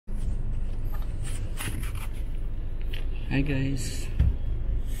Hi guys,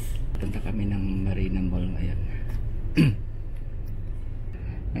 punta kami ng Marina Mall ngayon.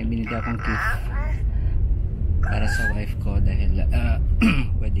 May binili akong gift para sa wife ko dahil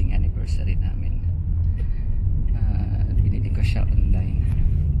wedding anniversary namin. Binili ko siya online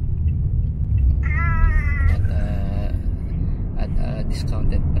at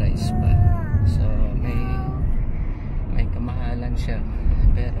discounted price pa, so may kamahalan siya,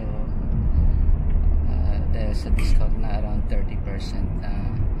 pero dahil sa discount na around 30%, na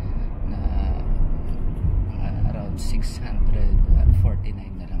around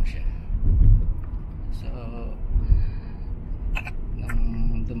 649 na lang siya. So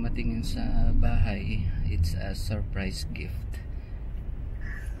nung dumating yun sa bahay, it's a surprise gift,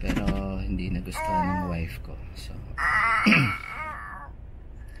 pero hindi nagustuhan ng wife ko. So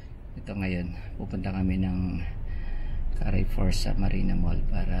ito ngayon, pupunta kami ng Carrefour sa Marina Mall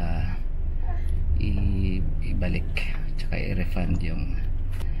para ibalik tsaka i-refund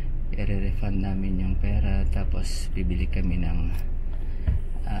namin yung pera, tapos bibili kami ng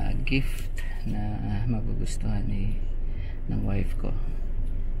gift na magugustuhan ng wife ko.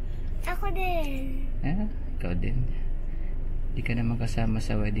 Ako din. Ikaw din. Di ka naman kasama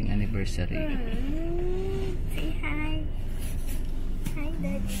sa wedding anniversary. Say hi. Hi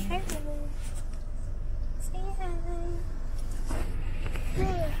Daddy. Hello. Say hi.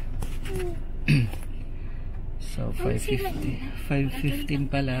 So 5:15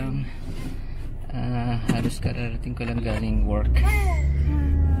 pa lang. Halos kararating ko lang galing work.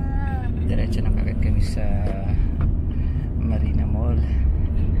 Diretso na kagad kami sa Marina Mall.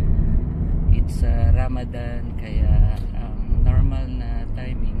 It's Ramadan, kaya ang normal na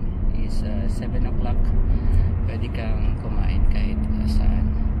timing is 7 o'clock. Pwede kang kumain kahit saan.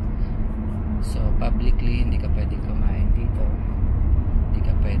 So publicly hindi ka pwedeng kumain dito. Hindi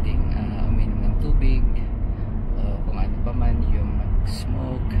ka pwedeng uminom ng tubig o kung ano pa man, yung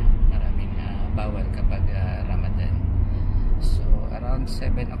mag-smoke. Maraming bawal kapag Ramadan. So around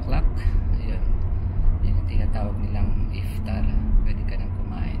 7 o'clock, yun yung tinatawag nilang iftar. Pwede ka nang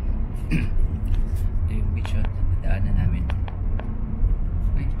kumain. Ito yung beach na dadaanan namin.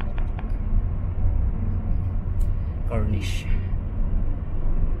 Cornish.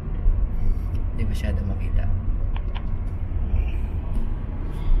 Hindi masyado makita.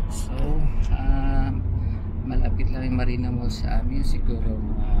 So malapit lang yung Marina Mall sa amin, siguro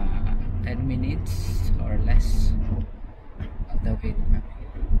 10 minutes or less on the way to kami.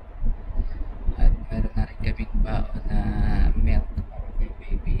 At meron na rin kaming baon na milk para kay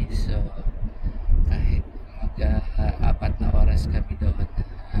baby, so kahit mag-4 na oras kami doon,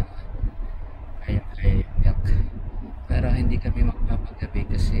 kaya milk. Pero hindi kami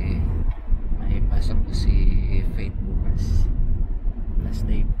magpapagabi kasi may pasok po si Faith bukas. Last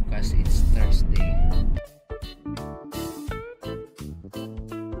day bukas, it's Thursday.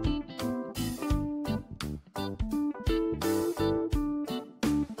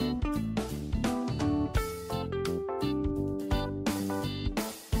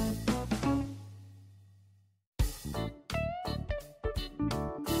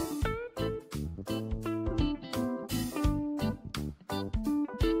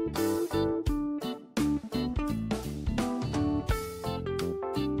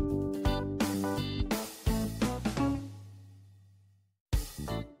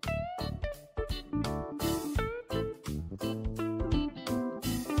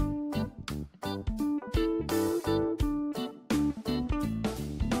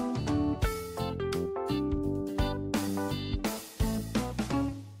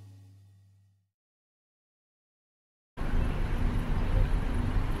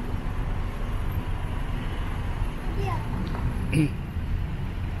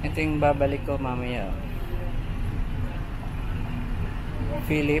 Ito yung babalik ko mamaya.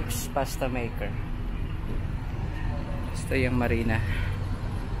 Philips pasta maker. Ito yung Marina.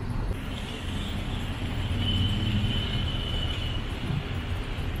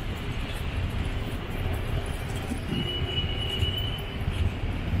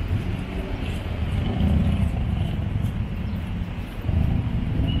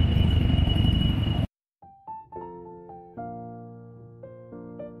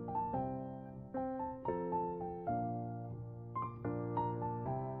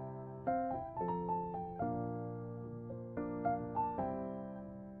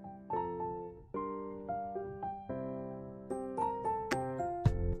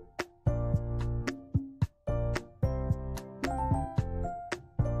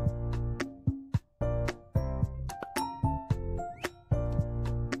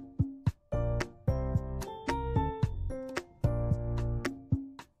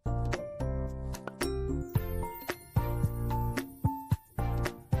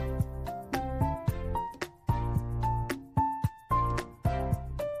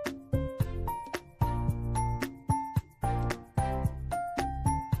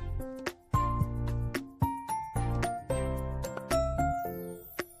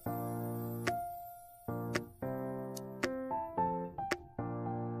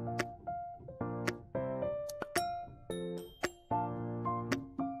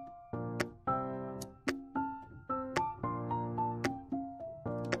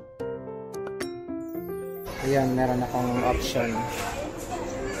 Ayan, meron akong option.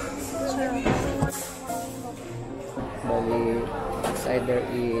 Bali, it's either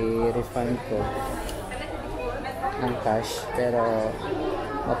i-refund ko ang cash, pero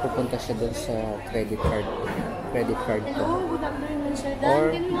mapupunta siya dun sa credit card ko.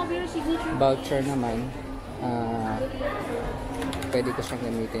 Or voucher naman, pwede ko siyang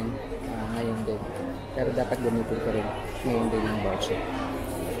gamitin ngayon din. Pero dapat gamitin ko rin ngayon din yung voucher.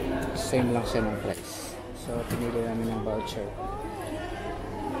 Same lang siya ng price. So, pinili namin ng voucher.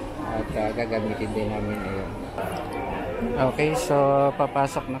 At gagamitin din namin ngayon. Okay, so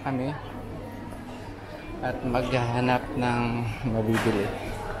papasok na kami. At maghahanap ng mabibili.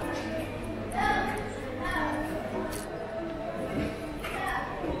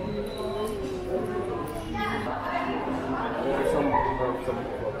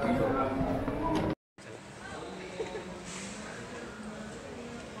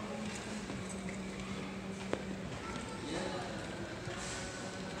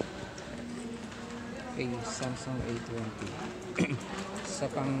 Samsung A20. Sa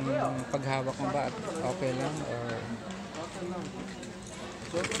paghawak mo ba okay lang or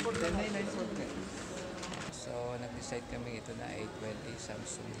so nag-decide kami ito na A20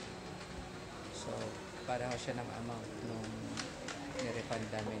 Samsung. So pareho siya ng amount nung nirefund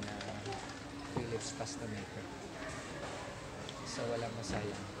namin na Philips pasta maker. So walang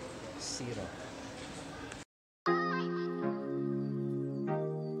masayang, zero.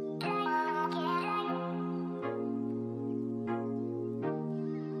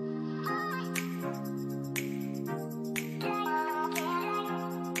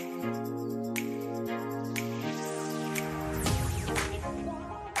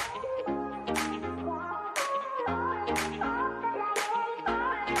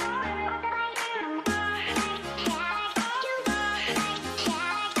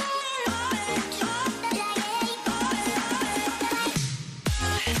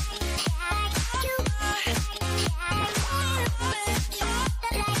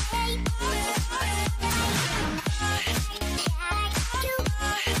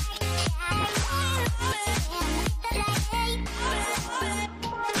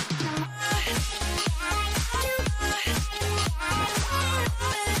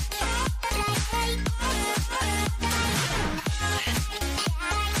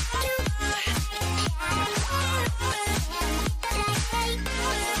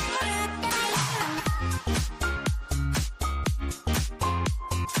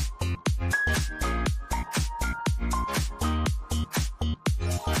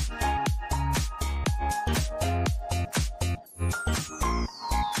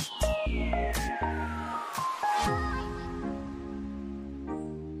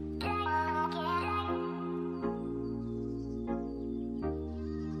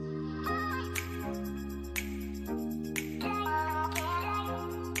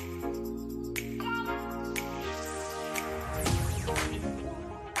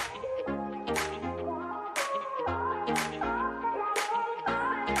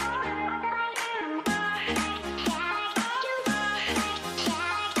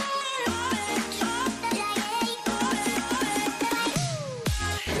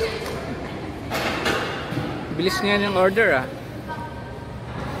 Bilis nga yung order ah.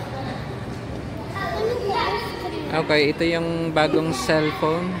 Okay, ito yung bagong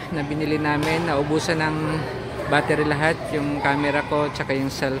cellphone na binili namin. Naubusan ng battery lahat, yung camera ko tsaka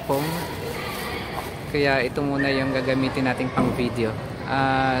yung cellphone. Kaya ito muna yung gagamitin nating pang video.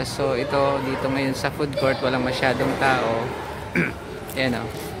 So ito dito ngayon sa food court, walang masyadong tao. Ayan o.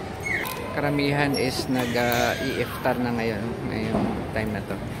 Karamihan is nag-i-iftar na ngayon, ngayong time na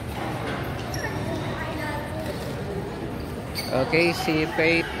to. Okay, si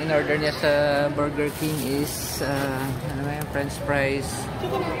Faith, in order niya sa Burger King is ano ba yung french fries,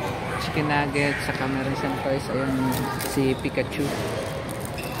 chicken nuggets, saka meron siyang toys. Ayun si Pikachu,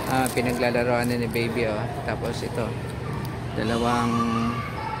 pinaglalaroan na ni baby oh. Tapos ito, dalawang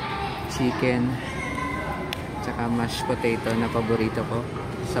chicken saka mashed potato na paborito ko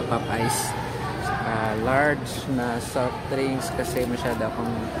sa Popeyes, saka large na soft drinks kasi masyado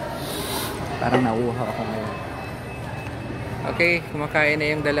akong parang nauuhaw ako ngayon. Okay, kumakain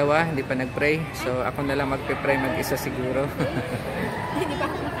na yung dalawa, hindi pa nag-pray. So, ako na lang magpe-pray mag-isa siguro. Hindi pa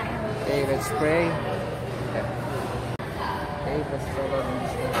ako makain. Okay, let's pray. Okay, let's follow in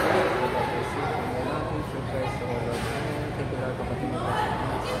this way.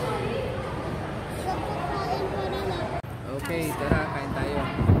 Okay, tara, kain tayo.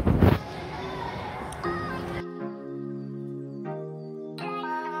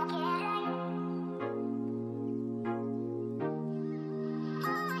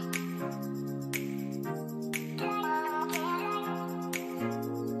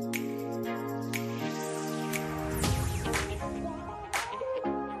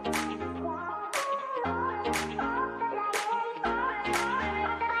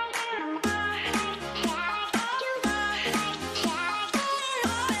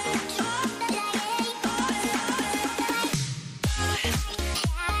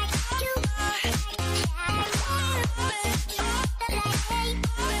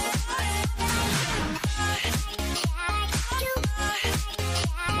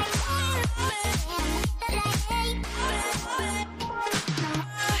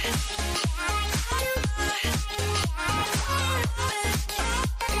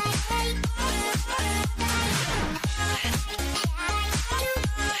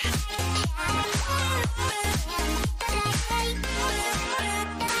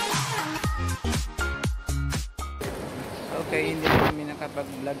 kaya hindi na kami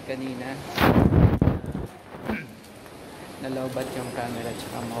nakapag-vlog kanina. Nalobat yung camera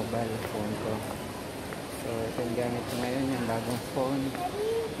at mobile phone ko. So ito yung gamit ko ngayon, yung bagong phone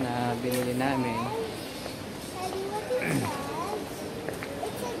na binili namin.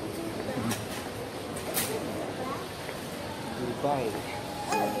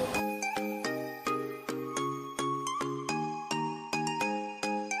 Goodbye.